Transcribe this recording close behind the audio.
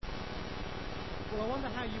Well, I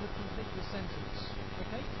wonder how you would complete the sentence.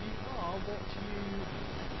 Okay, you are what you...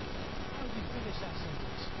 How would you finish that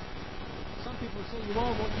sentence? Some people say you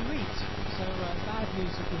are what you eat. So bad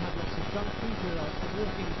news if you have lots of junk food. You're a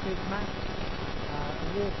walking Big Mac,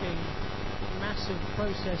 a walking massive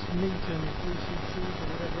processed meat and greasy cheese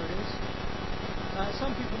or whatever it is.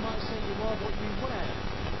 Some people might say you are what you wear.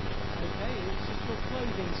 Okay, it's just your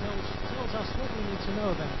clothing tells us what we need to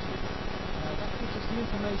know about you. That gives us the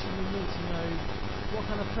information we need to know what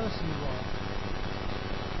kind of person you are.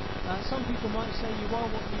 Some people might say you are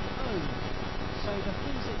what you own. So the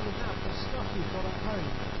things that you have, the stuff you've got at home,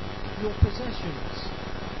 your possessions,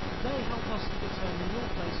 they help us to determine your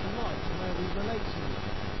place in life and where we relate to you.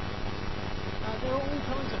 There are all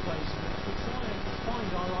kinds of ways in which we try and find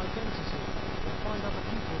our identity, or find other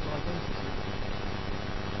people's identity.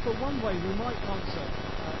 But one way we might answer,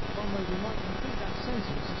 one way we might complete that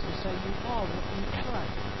sentence is to say you are what you pray.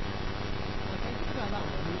 Okay, think about that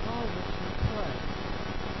one. You are what you pray.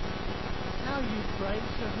 How you pray,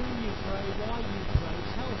 to whom you pray, why you pray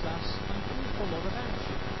tells us an awful lot about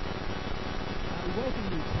you. Whether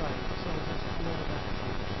you pray tells us a lot about you.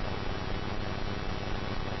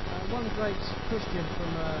 One great Christian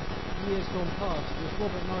from years gone past was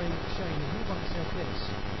Robert Murray McCheyne, and he once said this: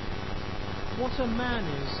 "What a man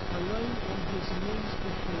is alone on his knees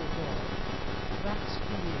before God, that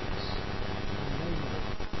he is, and no more."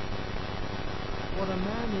 What a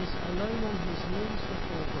man is alone on his knees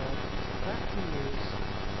before God, that he is,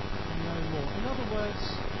 and no more. In other words,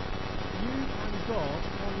 you and God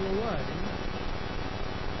on your own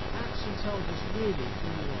actually tells us really who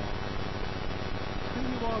you are. Who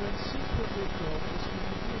you are in secret with God is who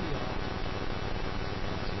you really are.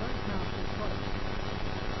 It's a very powerful quote.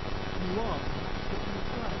 You are, and that's what you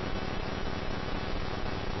pray.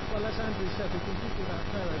 Well, as Andrew said, we've been thinking about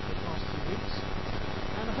prayer over the past 2 weeks,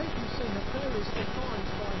 and I hope you've seen that prayer is defined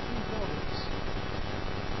by who God is.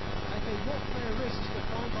 Okay, what prayer is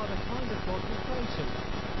defined by the kind of God we pray to.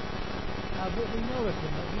 What we know of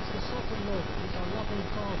Him, that He's the sovereign Lord, that He's our loving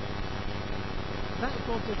Father. That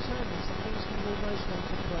God determines the things we will most want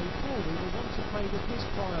to pray for. We will want to pray with His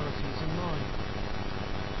priorities in mind.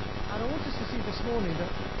 And I want us to see this morning that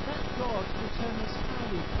God determines how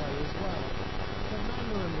we pray as well, the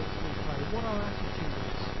manner in which we pray, what our attitude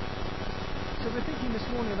is. So we're thinking this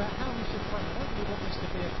morning about how we should pray. I don't really want this to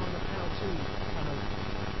be a kind of how-to kind of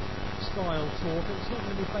style talk. It's not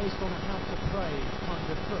going to be based on a how-to-pray kind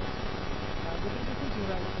of book. We're going to be thinking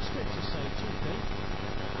about what the Scriptures say chiefly,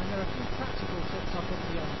 and there are a few practical tips up at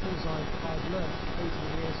the end, things I've learnt over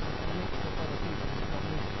the years and mixed with other people who help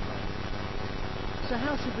me to pray. So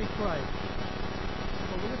how should we pray?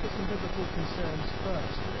 Well, we'll look at some biblical concerns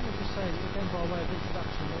first. But let me just say, again by way of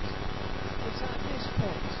introduction, that it's at this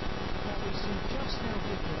point that we see just how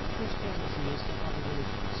different Christianity is to other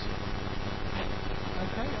religions.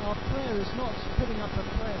 Okay, our prayer is not putting up a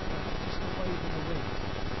prayer flag just to wave in the wind.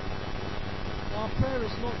 Our prayer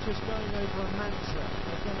is not just going over a mantra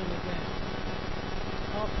again and again.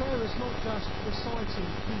 Our prayer is not just reciting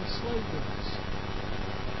key slogans.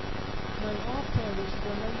 No, our prayer is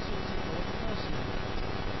relating to God personally.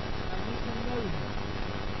 And we can know Him,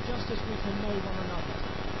 just as we can know one another.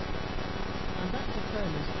 And that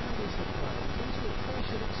determines how we should pray. It means that prayer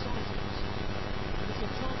should excite us. It's a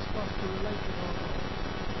chance for us to relate with our God.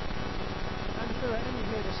 And if there are any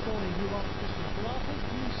here this morning who aren't Christians, well, I hope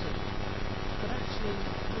you see that actually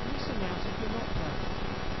you're missing out if you're not praying.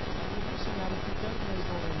 You're missing out if you don't know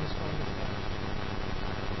God in this kind of way.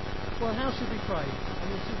 Well, how should we pray? And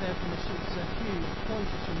you'll see there from the sheets a few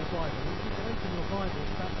pointers from the Bible. If you can open your Bibles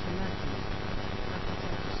back to Matthew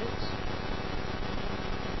chapter 6.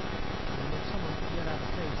 And then someone can get out a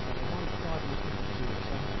page number. My Bible is 52,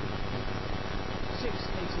 so I'm 52.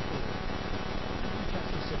 684. Matthew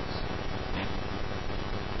chapter 6.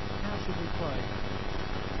 How should we pray?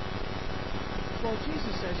 Well,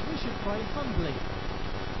 Jesus says we should pray humbly.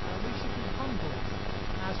 We should be humble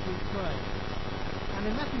as we pray. And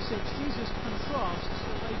in Matthew 6, Jesus contrasts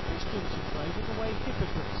the way Christians should pray with the way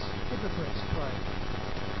hypocrites pray.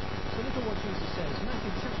 So look at what Jesus says. Matthew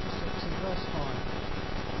chapter 6 and verse 5.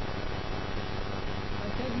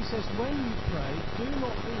 Okay, he says, "When you pray, do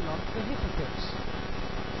not be like the hypocrites.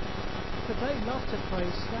 For they love to pray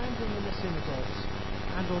standing in the synagogues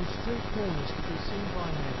and on street corners to be seen by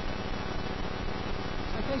men."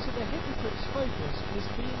 Okay, so the hypocrite's focus is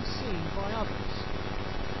being seen by others.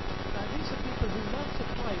 These are people who love to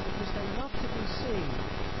pray because they love to be seen.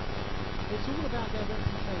 It's all about their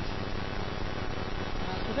reputation.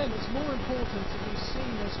 For them, it's more important to be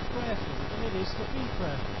seen as prayerful than it is to be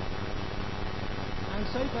prayerful. And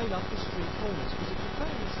so they love the street corners, because if you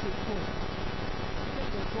pray in the street corner,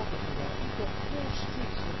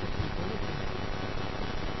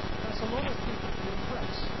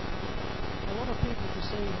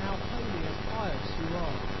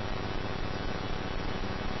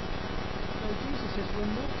 says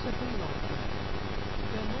we're not to be like them.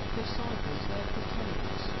 They're not disciples, they're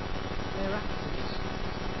pretenders. They're actors.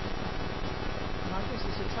 And I guess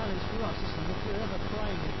it's a challenge for us, isn't it? If you're ever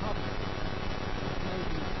praying in public,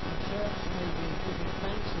 maybe in church, maybe giving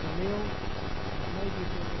thanks at a meal, maybe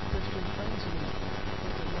if you're with Christian friends and you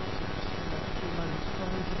like to just spend a few moments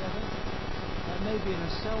praying together, maybe in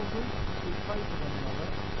a cell group, we pray for one another.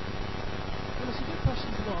 Well, it's a good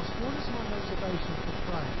question to ask. What is my motivation for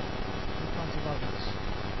praying in front of others?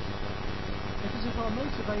 Because if our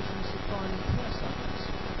motivation is to try and impress others,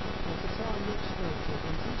 or to try and look spiritual,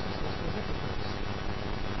 then Jesus says we're hypocrites.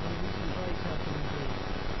 And we need to be very careful indeed.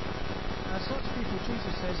 Such people,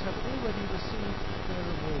 Jesus says, have already received their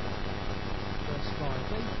reward. Verse 5.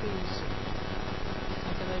 They've been saved.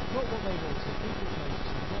 Okay, they've got what they wanted. People praise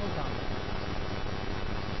them. Well done.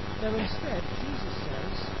 Now instead, Jesus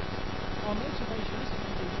says, our motivation isn't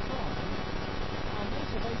to be pride. Our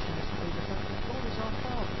motivation is to be the fact that God is our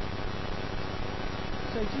Father.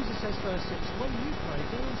 So Jesus says, verse 6, when you pray,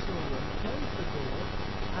 go into your room, close the door,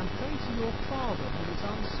 and pray to your Father who is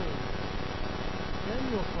unseen. Then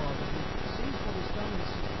your Father who sees what is done in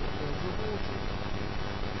secret will reward you.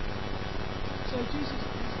 So Jesus,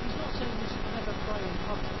 he's not saying we should never pray in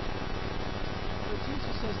public. But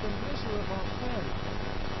Jesus says the measure of our prayer life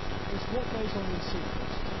is what goes on in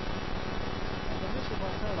secret. And the measure of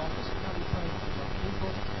our prayer life isn't how we pray in front of other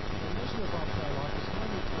people. The measure of our prayer life is how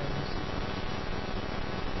we pray in secret.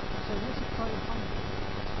 So we're to pray humbly,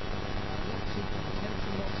 not seeking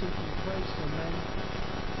attention, not seeking praise from men,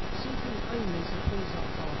 seeking only to please our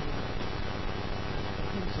Father in heaven, for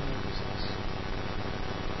Him to notice us.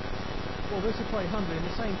 Well, we're to pray humbly. In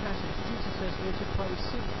the same passage, Jesus says we're to pray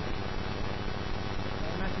simply.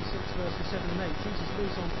 Matthew 6, verses 7 and 8, Jesus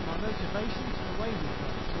moves on from our motivation to the way we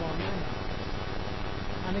pray, to our manner.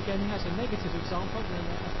 And again, he has a negative example and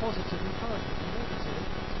a positive encouragement. The negative,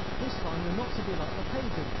 this time, we're not to be like the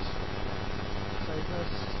pagans. So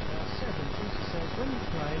verse 7, Jesus says, when you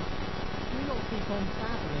pray, do not keep on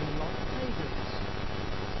babbling like the pagans,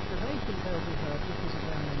 for they think they'll be heard because of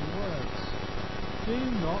their many words. Do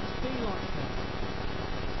not be like them.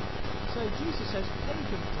 So Jesus says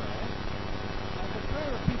pagan prayer, the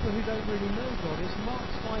prayer of people who don't really know God, is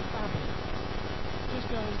marked by babbling. Just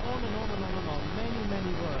going on and on and on and on, many,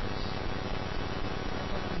 many words.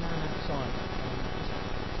 Like the man outside.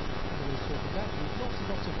 Talking exactly, lots and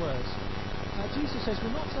lots of words. Jesus says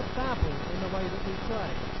we're not to babble in the way that we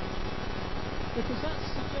pray, because that's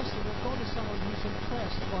suggesting that God is someone who's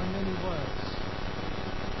impressed by many words,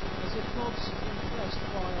 as if God's impressed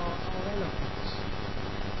by our eloquence,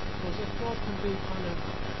 or as if God can be kind of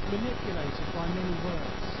manipulated by many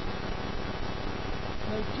words.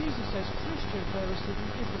 Now Jesus says Christian prayer is to be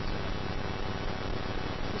different to that.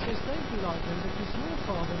 He says don't be like them, because your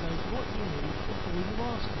Father knows what you need before you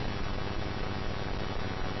ask Him.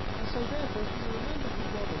 So therefore, if you remember who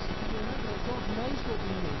God is, if you remember that God knows what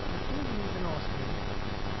we need before we even ask Him,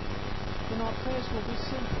 then our prayers will be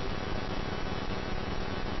simple.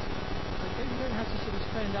 Okay, we don't have to sort of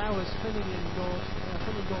spend hours filling God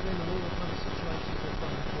in on all the kind of situations we're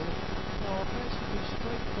praying for. No, our prayers can be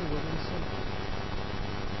straightforward and simple.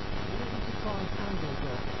 We don't need to try and handle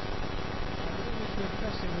God. We don't need to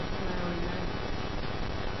impress Him with flowery language.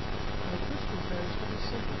 No, Christian prayer is to be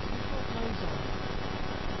simple, because God knows our needs.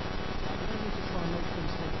 We don't need to try and make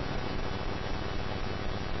things complicated.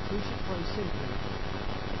 We should pray simply.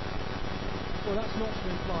 Well, that's not to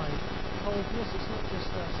imply coldness. It's not just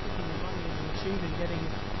sticking the money in the machine and getting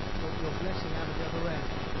your blessing out of the other end.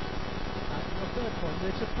 The third point,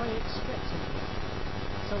 we're to pray expectantly.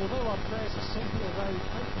 So although our prayers are simple, although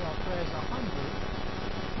hopefully our prayers are humble,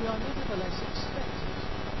 we are nevertheless expectant.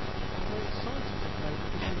 And we're excited to pray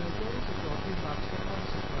because we know God is a God who loves to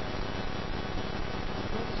answer prayer.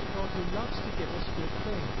 God is a God who loves to give us good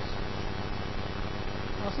things.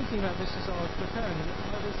 I was thinking about this as I was preparing, and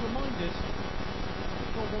I was reminded,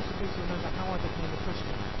 God wanted me to remember how I became a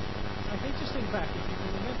Christian. Okay, just think back, if you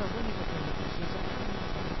can remember when you became a Christian, so how you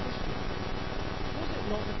became a Christian. Was it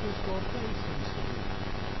not because God gave things to you?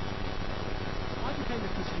 I became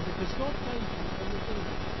a Christian because God gave me a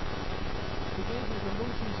Redeemer. He gave me the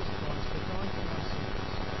Lord Jesus Christ to die for my sins.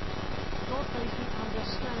 God gave me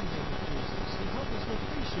understanding of Jesus. He helped me to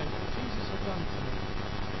appreciate what Jesus had done for me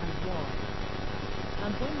and why.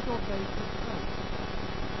 And then God gave me faith.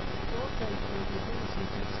 God gave me the ability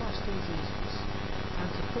to trust in Jesus and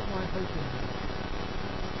to put my hope in Him.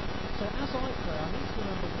 So as I pray, I need to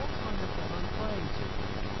remember what kind of God I'm praying to.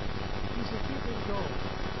 He's a giving God.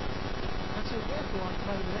 And so therefore I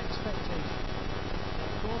pray with expectation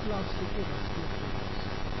that God loves to give us good things.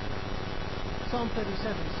 Psalm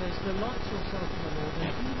 37 says, "Delight yourself in the Lord, and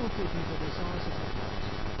He will give you the desires of your heart."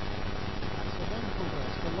 That's a wonderful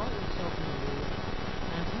verse. Delight yourself in the Lord,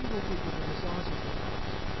 and He will give you the desires of your heart.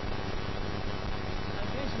 And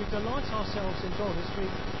as we delight ourselves in God, as we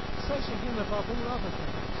treasure Him above all other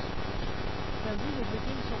things, then we will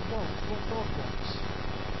begin to want what God wants.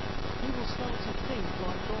 We will start to think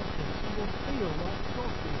like God thinks. We will feel like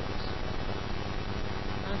God feels.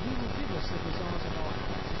 And He will give us the desires of our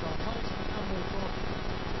hearts. As our hearts become more godly,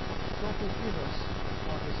 God will give us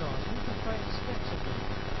our desires. We can pray expectantly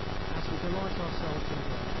as we delight ourselves in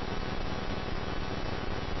God.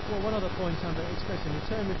 Well, one other point under expression.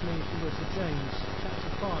 Turn with me, if you were, to James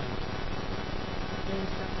chapter 5. James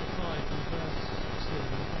chapter 5 and verse 16.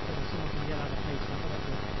 In fact, there's someone can yell out a page. I've got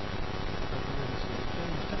to really see.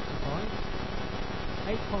 James chapter 5,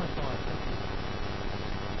 855. Thank you.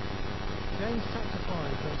 James chapter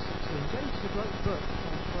 5, verse 16. James is a great book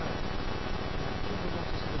on prayer. If you ever want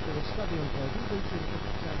to sort of do a study on prayer, you read through the book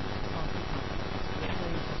of James. You can't pick up what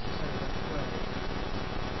James has to say about prayer.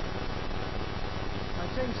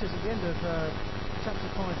 James says at the end of chapter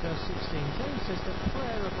 5, verse 16, James says the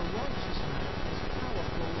prayer of a righteous man is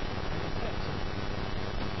powerful and effective.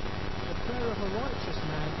 The prayer of a righteous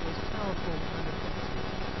man is powerful and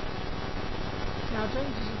effective. Now,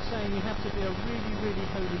 James isn't saying you have to be a really, really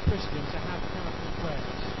holy Christian to have powerful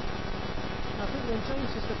prayers. Now, I think when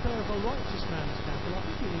James says the prayer of a righteous man is powerful, I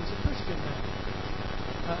think he means a Christian man.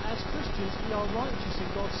 As Christians, we are righteous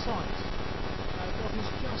in God's sight. God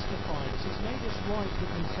has justified us. He's made us right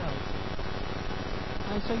with Himself.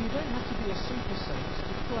 And so you don't have to be a super saint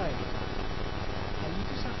to pray. You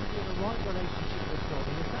just have to be in a right relationship with God.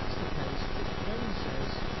 And if that's the case, James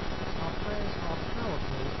says our prayers are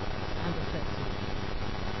powerful and effective.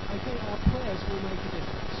 Okay, our prayers will make a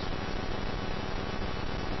difference.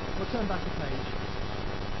 We'll turn back a page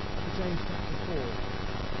to James chapter 4.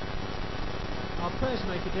 Our prayers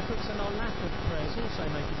make a difference, and our lack of prayers also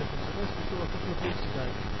make a difference. And as we saw a couple of weeks ago,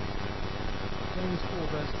 James 4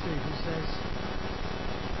 verse 2, he says,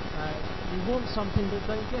 you want something but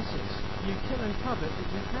don't get it. You kill and covet, but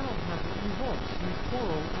you cannot have what you want. You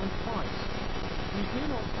quarrel and fight. You do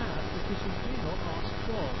not have because you do not ask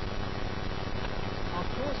God. Our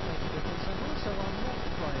prayers make a difference, and also our not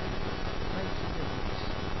praying makes a difference.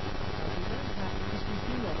 We don't have because we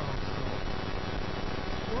do not ask God.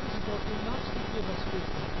 God is a God who loves to give us good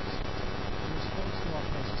things in response to our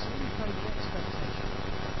prayers. So we pray with expectation,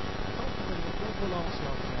 confident that God will answer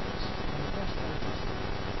our prayers in the best way possible.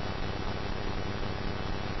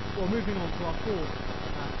 Well, moving on to our fourth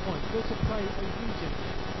point, we're to pray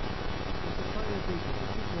obediently. We're to pray obediently.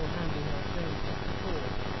 Keep your hand in James chapter 4.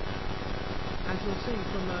 And you'll see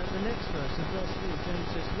from the next verse, in verse 3, James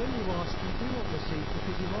says, when you ask, you do not receive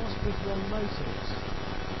because you ask with wrong motives,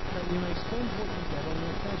 that you may spend what you get on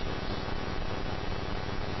your pleasures.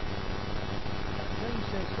 James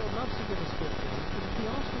says God loves to give us good things, but if we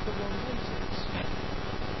ask with the wrong motives,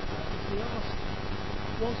 if we ask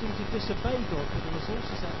wanting to disobey God for the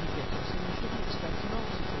resources that He gives us, then we shouldn't expect an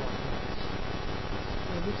answer to our prayers.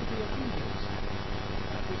 We're to be obedient.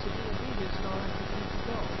 We're to be obedient in our attitude to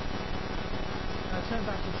God. Turn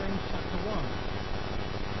back to James chapter 1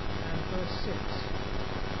 and verse 6.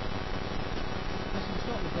 Actually, we'll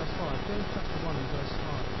start with verse 5. James chapter 1 and verse 5.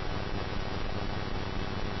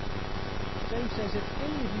 James says, if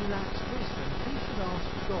any of you lacks wisdom, he should ask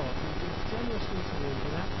God, who gives generously to all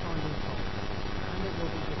without finding fault, and it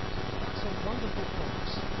will be given to him. That's a wonderful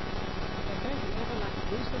promise. Okay, if you ever lack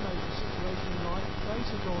wisdom over a situation in life, pray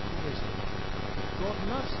to God for wisdom. God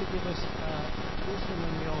loves to give us wisdom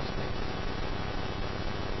when we ask Him.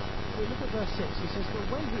 We look at verse 6. He says, but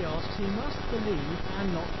when he asks, he must believe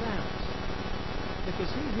and not doubt. Because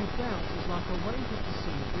he who doubts is like a wave of the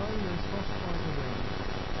sea blown and tossed by the wind.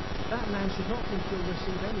 That man should not think he'll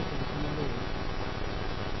receive anything from the Lord.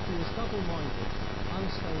 He is double-minded,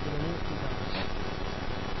 unstable in all he does.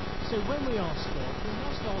 So when we ask God, we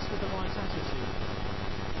must ask with the right attitude.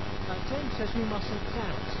 James says we mustn't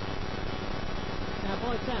doubt. Now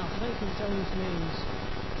by doubt, I don't think James means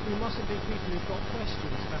we mustn't be people who've got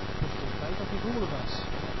questions about the Christian faith. I think all of us,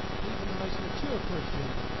 even the most mature Christian,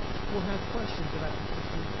 will have questions about the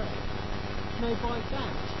Christian faith. No, by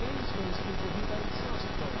doubt, James means people who don't trust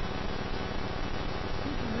God.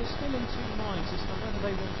 People who are still in two minds as to whether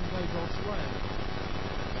they want to go God's way.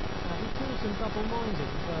 He calls them double-minded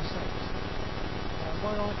in verse 8.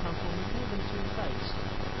 Where I come from, we call them two-faced.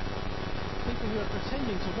 People who are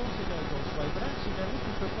pretending to want to go God's way, but actually they're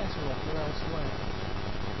looking for a better offer elsewhere.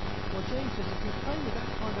 Well, James says if you pray with that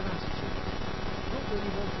kind of attitude, not really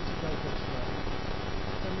wanting to go God's way,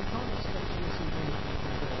 then we can't expect to receive anything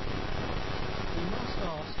from God. we must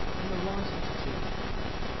ask in the right attitude,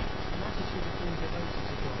 an attitude of being devoted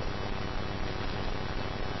to God.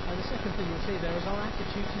 The second thing you'll see there is our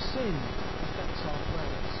attitude to sin affects our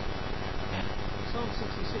prayers. Psalm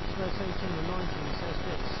 66 verse 18 and 19 says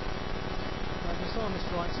this. The psalmist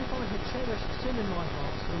writes, "If I had cherished sin in my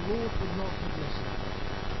heart, the Lord would not have listened."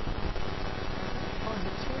 If I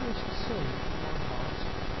had cherished sin in my heart,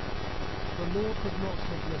 the Lord would not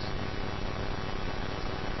have listened.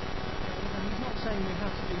 And he's not saying we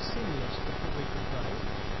have to be sinless before we can pray,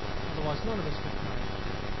 otherwise none of us can pray.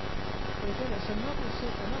 But again, it's another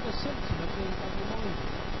symptom of being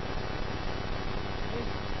double-minded. If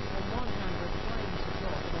on one hand we're praying to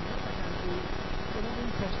God, and on the other hand we're not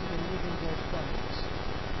interested in living God's ways,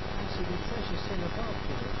 actually we treasure sin above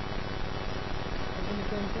God, and then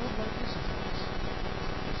again God won't listen to us, as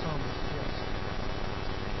the psalmist suggests.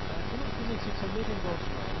 If we're not committed to living God's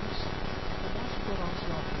ways, then why should God answer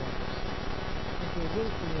our prayers? If we're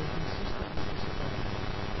willfully and consistently disobeying Him.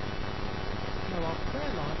 No, our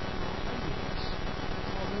prayer life and our holiness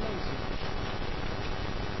are related.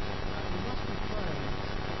 We must be praying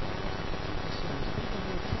for sinners, people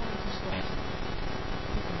who are trying to stop sin,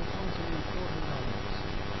 people who are trying to lead godly lives,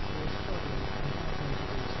 who are struggling and battling to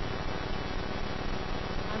do so.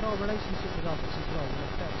 And our relationship with others as well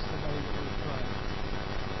affects the way that we pray.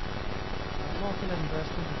 Mark 11 verse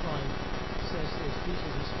 25 says this,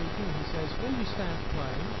 Jesus is speaking, and he says, "When you stand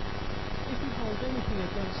praying, if you hold anything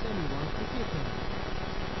against anyone, forgive him,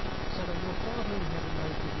 so that your Father in heaven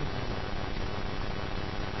may forgive you."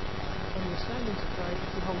 When you're standing to pray,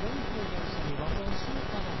 if you hold anything against anyone, well, sort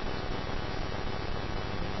that out.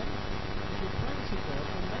 Okay? If you're praying to God,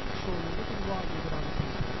 then make sure you're living rightly with other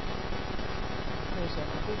people. If there's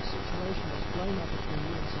a big situation that's blown up between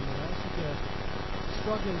you and someone else, if you're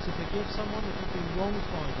struggling to forgive someone, if you've been wronged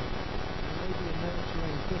by them, there may be a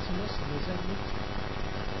nurturing bitterness and resentment.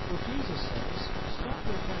 Well, Jesus says, stop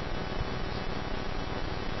your prayer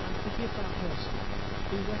and forgive that person.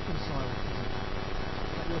 Be reconciled to them,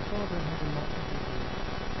 that your Father in heaven might forgive you.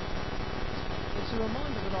 It's a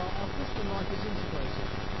reminder that our Christian life is integrated.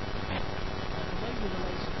 The way we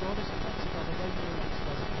relate to God is affected by the way we relate to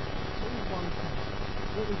other people. It's all one thing.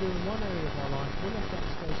 What we do in one area of our life will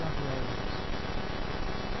affect those other areas.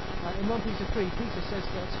 In 1 Peter 3, Peter says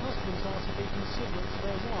that husbands are to be considerate to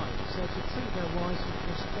their wives, they're to treat their wives with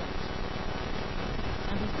respect.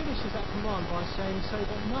 And he finishes that command by saying, so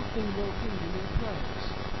that nothing will hinder your prayers.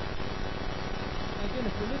 Again,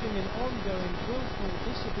 if we're living in ongoing, willful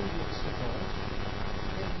disobedience to God,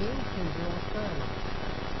 it will hinder our prayer life.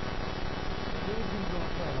 It will hinder our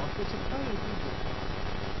prayer life. We're to pray obediently.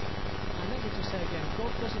 And let me just say again,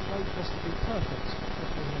 God doesn't wait for us to be perfect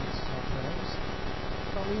before He answers our prayers.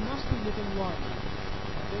 But we must be living rightly,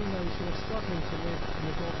 being those who are struggling to live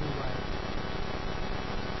in a godly way.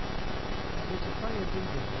 We're to pray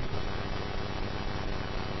obediently.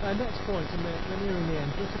 Next point, and we're nearing the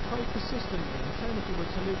end, we're to pray persistently. And turn, if you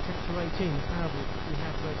would, to Luke chapter 18, the parable we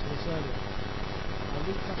had read to us earlier.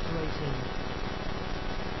 Luke chapter 18,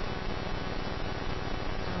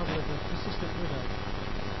 parable of the persistent widow.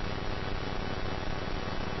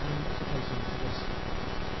 And what's the page for this?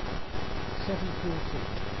 7:40.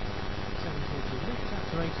 Luke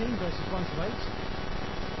chapter 18, verses 1 to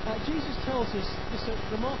 8. Jesus tells us this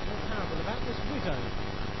remarkable parable about this widow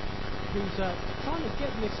who's trying to get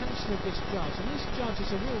the attention of this judge. And this judge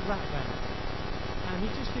is a real ratbag. And he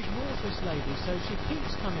just ignores this lady. So she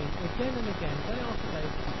keeps coming again and again, day after day,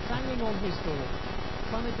 banging on his door,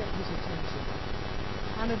 trying to get his attention.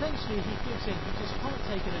 And eventually he gives in. He just can't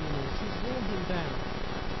take it anymore. She's worn him down.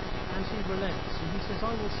 And he relents, and he says,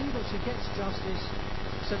 I will see that she gets justice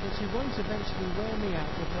so that she won't eventually wear me out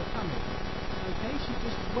with her coming. Okay, she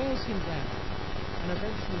just wears him down, and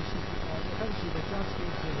eventually the judge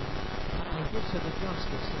gives in and gives her the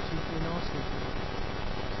justice that she's been asking for.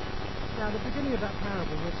 Now, at the beginning of that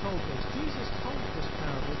parable, we're told this. Jesus told this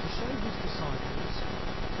parable to show his disciples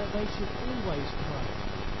that they should always pray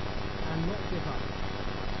and not give up.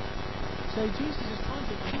 So Jesus is trying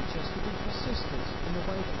to teach us to be persistent in the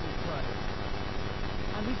way that we pray.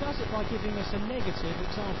 And he does it by giving us a negative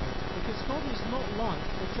example. Because God is not like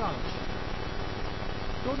the judge.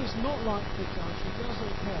 God is not like the judge who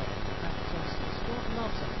doesn't care about justice. God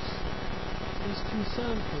loves us. He's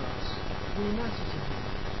concerned for us. We matter to him.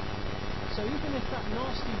 So even if that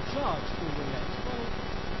nasty judge will relent, well,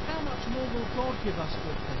 how much more will God give us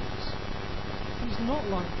good things? He's not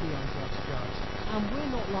like the unjust judge, and we're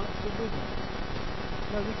not like the widow.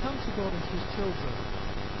 No, we come to God as his children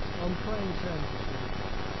on praying terms with him.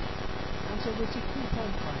 And so we're to keep on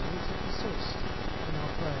praying, we're to persist in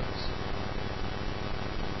our prayers.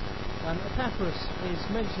 Epaphras is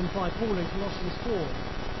mentioned by Paul in Colossians 4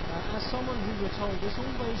 as someone who we're told is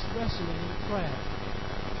always wrestling in prayer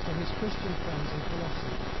for his Christian friends in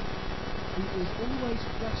Colossae. He is always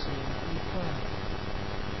wrestling in prayer.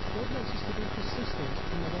 God wants us to be persistent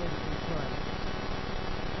in the way that we pray.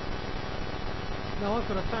 Now, I've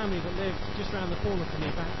got a family that live just round the corner from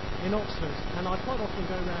me back in Oxford, and I quite often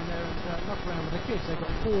go around there and muck around with the kids. They've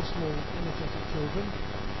got 4 small, energetic children,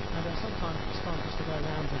 and sometimes it's fun just to go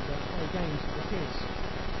around and play games with the kids.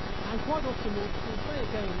 And quite often we'll play a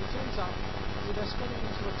game which ends up with us getting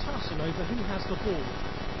into a tussle over who has the ball.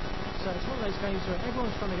 So it's one of those games where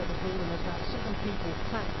everyone's trying to get the ball and there's about 7 people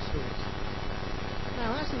packed to it.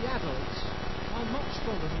 Now, as the adults, I'm much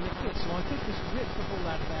stronger than the kids, so I could just rip the ball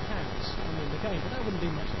out of their hands and win the game, but that wouldn't be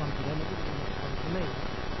much fun for them, it wouldn't be much fun for me.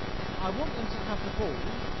 I want them to have the ball,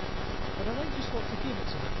 but I don't just want to give it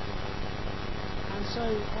to them. And so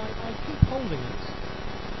I keep holding it,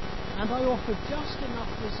 and I offer just enough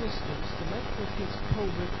resistance to make the kids pull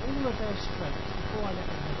with all of their strength before I let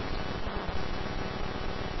them have it.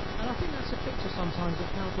 And I think that's a picture sometimes of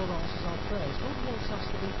how God answers our prayers. God wants us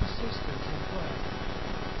to be persistent in prayer.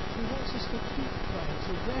 He wants us to keep praying,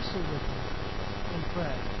 to wrestle with Him in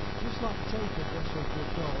prayer, just like Jacob wrestled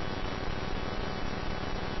with God.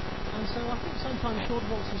 And so I think sometimes God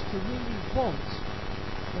wants us to really want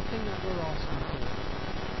the thing that we're asking for,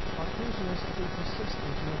 by causing us to be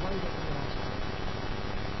persistent in the way that we ask for.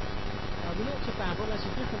 We're not to babble. There's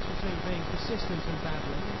a difference between being persistent and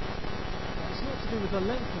babbling. It's not to do with the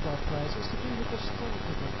length of our prayers, it's to do with the strength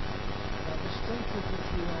of them, the strength with which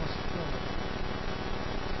we ask God.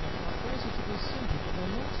 Our prayers are to be simple, but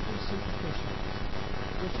they're not to be superficial.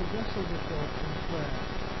 We're to wrestle with God in prayer.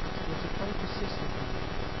 We're to pray persistently.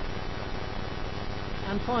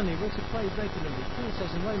 And finally, we're to pray regularly. Paul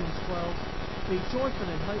says in Romans 12, be joyful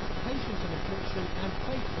in hope, patient in affliction, and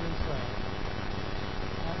faithful in prayer.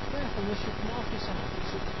 Prayerfulness should mark us out. It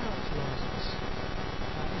should characterise us.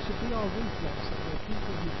 It should be our reflex that we're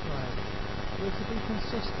people who pray. We're to be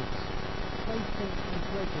consistent, faithful and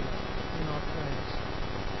regular in our prayers.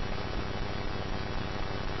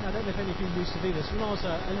 Now, I don't know if any of you used to do this. When I was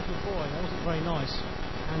a little boy, I wasn't very nice.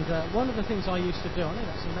 And one of the things I used to do, I know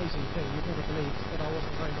that's an amazing thing, you'd never believe that I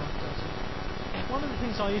wasn't a very nice person. One of the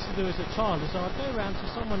things I used to do as a child is I'd go around to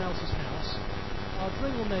someone else's house, I'd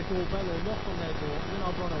ring on their doorbell or knock on their door, and then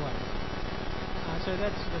I'd run away. So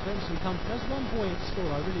they'd sort of eventually come. There's one boy at school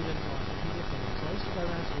I really didn't like, and he lived in it, so I used to go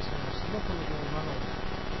around to his house, knock on the door and run off.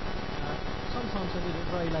 Sometimes I did it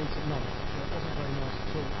very late at night, so it wasn't very nice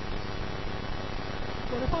at all.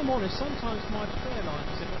 But if I'm honest, sometimes my prayer life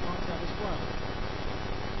is a bit like that as well.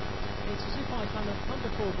 It's as if I kind of come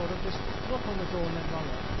before God and just knock on the door and then run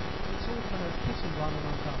off. It's all kind of hit and run and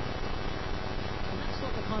I'm done. And that's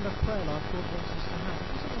not the kind of prayer life God wants us to have.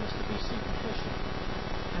 He doesn't want us to be superficial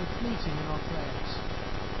and fleeting in our prayers.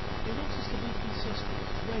 He wants us to be consistent,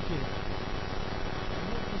 regular, and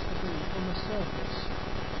not just to be on the surface,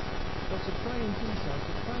 but to pray in detail,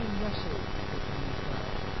 to pray and wrestle with Him in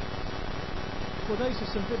prayer. Well, those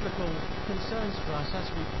are some biblical concerns for us as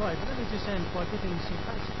we pray, but let me just end by giving some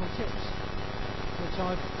practical tips, which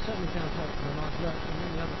I've certainly found helpful and I've learnt from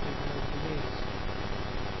many other people over the years.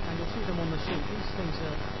 And you'll see them on the sheet. These things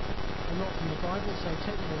are not from the Bible, so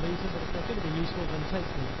take them or leave them, but if they're going to be useful, then take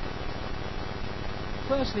them.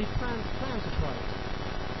 Firstly, plan to pray.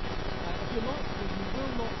 If you're like me, you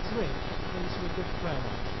will not drift into a good prayer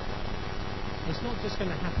life. It's not just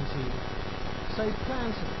going to happen to you. So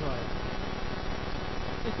plan to pray.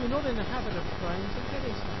 If you're not in the habit of praying, then get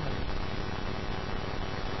into the habit.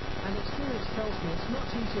 And experience tells me it's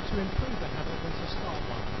much easier to improve a habit than to start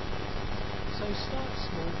one. So start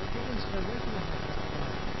small, but get into the regular habit of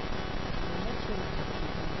praying. And then later in the habit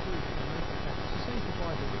you can improve it and make it better. It's the same for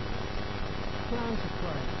Bible reading. Plan to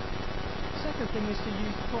pray. Second thing is to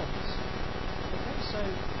use prompts. Okay, so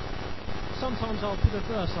sometimes I'll put a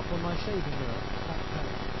verse up on my shaving mirror at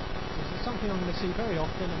home. It's something I'm going to see very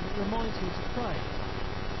often and it reminds me to pray.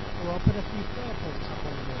 Or I'll put a few prayer points up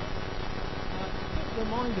on the mirror. Put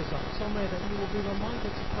reminders up somewhere that you will be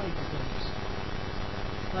reminded to pray for things.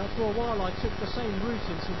 For a while I took the same route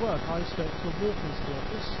into work. I used to walk into the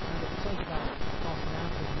office and it would take about half an hour,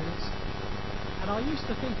 40 minutes. And I used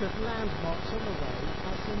to think of landmarks on the way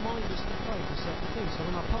as reminders to pray for certain things. So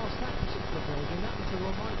when I passed that particular building, that was a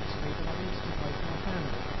reminder to me that I needed to pray for my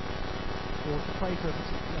family. Or to pray for a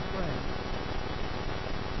particular friend.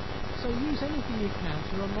 So use anything you can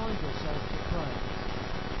to remind yourself to pray.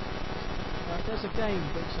 There's a game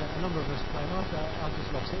which a number of us play, and I've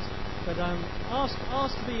just lost it. But ask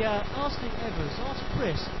the Evers, ask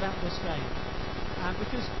Chris about this game.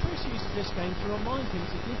 Because Chris uses this game to remind him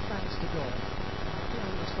to give thanks to God. I think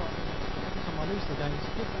I'm going to start every time I lose the game to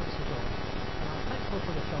give thanks to God. And I'm thankful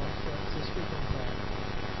for the chance to speak on prayer.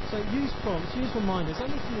 So use prompts, use reminders,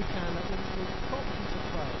 anything you can that will prompt you to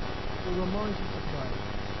pray, will remind you to pray.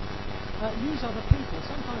 Use other people.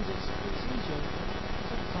 Sometimes it's easier,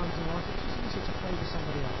 certain times in life, it's just easier to pray with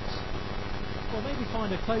somebody else. Or maybe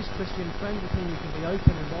find a close Christian friend with whom you can be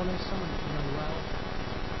open and honest, someone that you know well,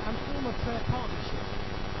 and form a prayer partnership.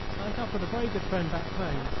 I've got a very good friend back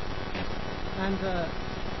home, and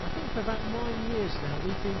I think for about 9 years now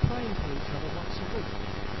we've been praying for each other once a week.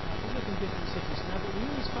 We live in different cities now, but we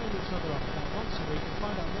always phone each other up about once a week and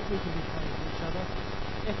find out what we can be praying for each other.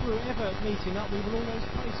 If we were ever meeting up, we will always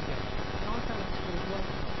pray together. And I found that's really great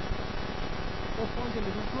for us. Or find a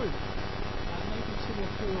little group. Maybe 2 or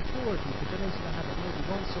 3 or 4 of you could get into the habit, maybe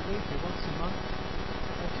once a week or once a month,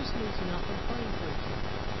 of just meeting up and praying for each other.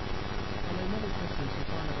 I know many Christians who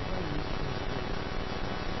find that a very easy thing to do.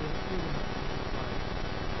 It's really helpful to pray.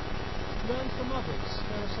 Learn from others.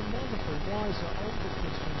 There are some wonderful, wiser, older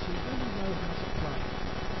Christians who really know how to pray.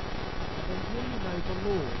 They really know the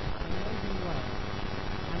Lord. They know Him well.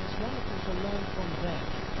 And it's wonderful to learn from them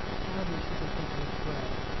how we should be people of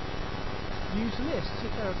prayer. Use lists.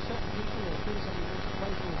 If there are certain people or things that we want to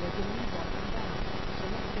pray for regularly, write them down. It's a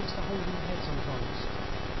lot of things to hold in your head sometimes.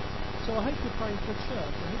 So I hope you're praying for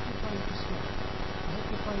church. I hope you're praying for staff. I hope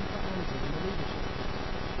you're praying for Andrew and the leadership team.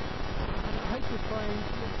 And I hope you're praying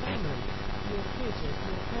for your family, for your kids or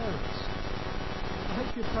for your parents. I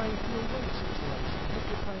hope you're praying for your work situation. I hope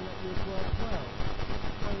you're praying that you work well.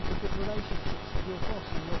 Praying for good relationships with your boss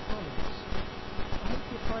and your colleagues. I hope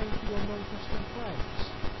you're praying for your non-Christian friends,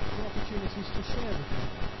 for opportunities to share with them.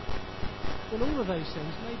 Well, all of those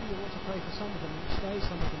things, maybe you want to pray for some of them each day,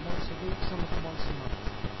 some of them once a week, some of them once a month.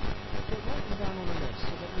 But write them down on a list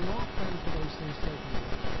so that you are praying for those things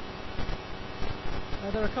regularly.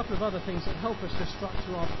 There are a couple of other things that help us to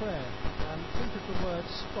structure our prayer. Think of the word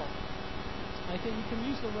stop. Okay, you can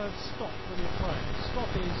use the word stop when you're praying.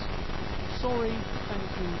 Stop is sorry, thank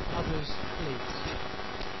you, others, please.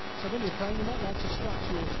 So when you're praying, you might like to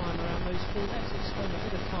structure your time around those 3 letters. Spend a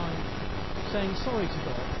bit of time saying sorry to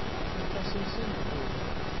God, confessing sin before Him.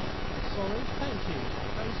 Sorry, thank you,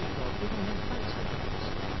 praising God, giving Him thanks for things.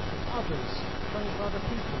 Others, praying for other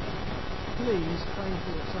people. Please, praying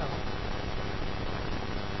for yourself.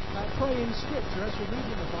 Pray in Scripture as you're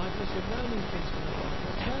reading the Bible, as you're learning things from the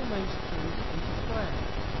Bible. Turn those truths into prayer.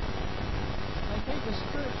 Okay, the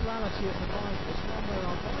spirituality of the Bible is one where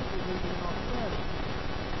our Bible reading and our prayer life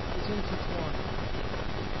is intertwined.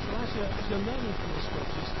 So as you're learning from the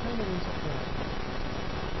Scriptures, turn it into prayer.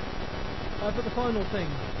 But the final thing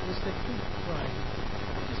is to keep praying.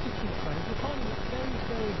 Just to keep praying. If you're finding it very,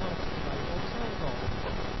 very hard to pray, well, tell God.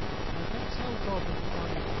 Okay, tell God that you're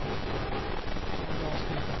finding it hard to pray. And ask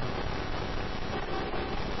Him for help.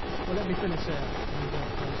 Well, let me finish there and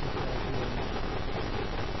close in prayer for you.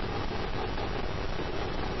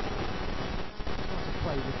 Try to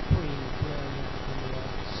pray with Queen blaring in the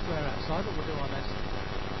square outside, but we'll do our best.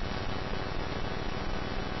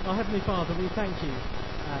 Our Heavenly Father, we thank you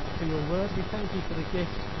for your word. We thank you for the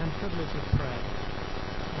gift and privilege of prayer.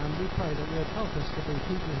 And we pray that you would help us to be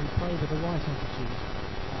people who pray with the right attitude,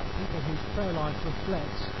 people whose prayer life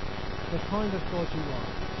reflects the kind of God you are.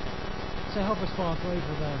 So help us, Father,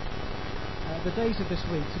 over the days of this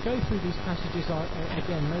week to go through these passages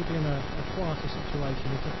again, maybe in a quieter situation,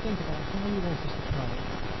 and to think about how you want us to pray.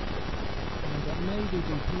 And that may we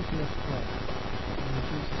be people of prayer. In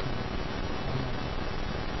Jesus' name.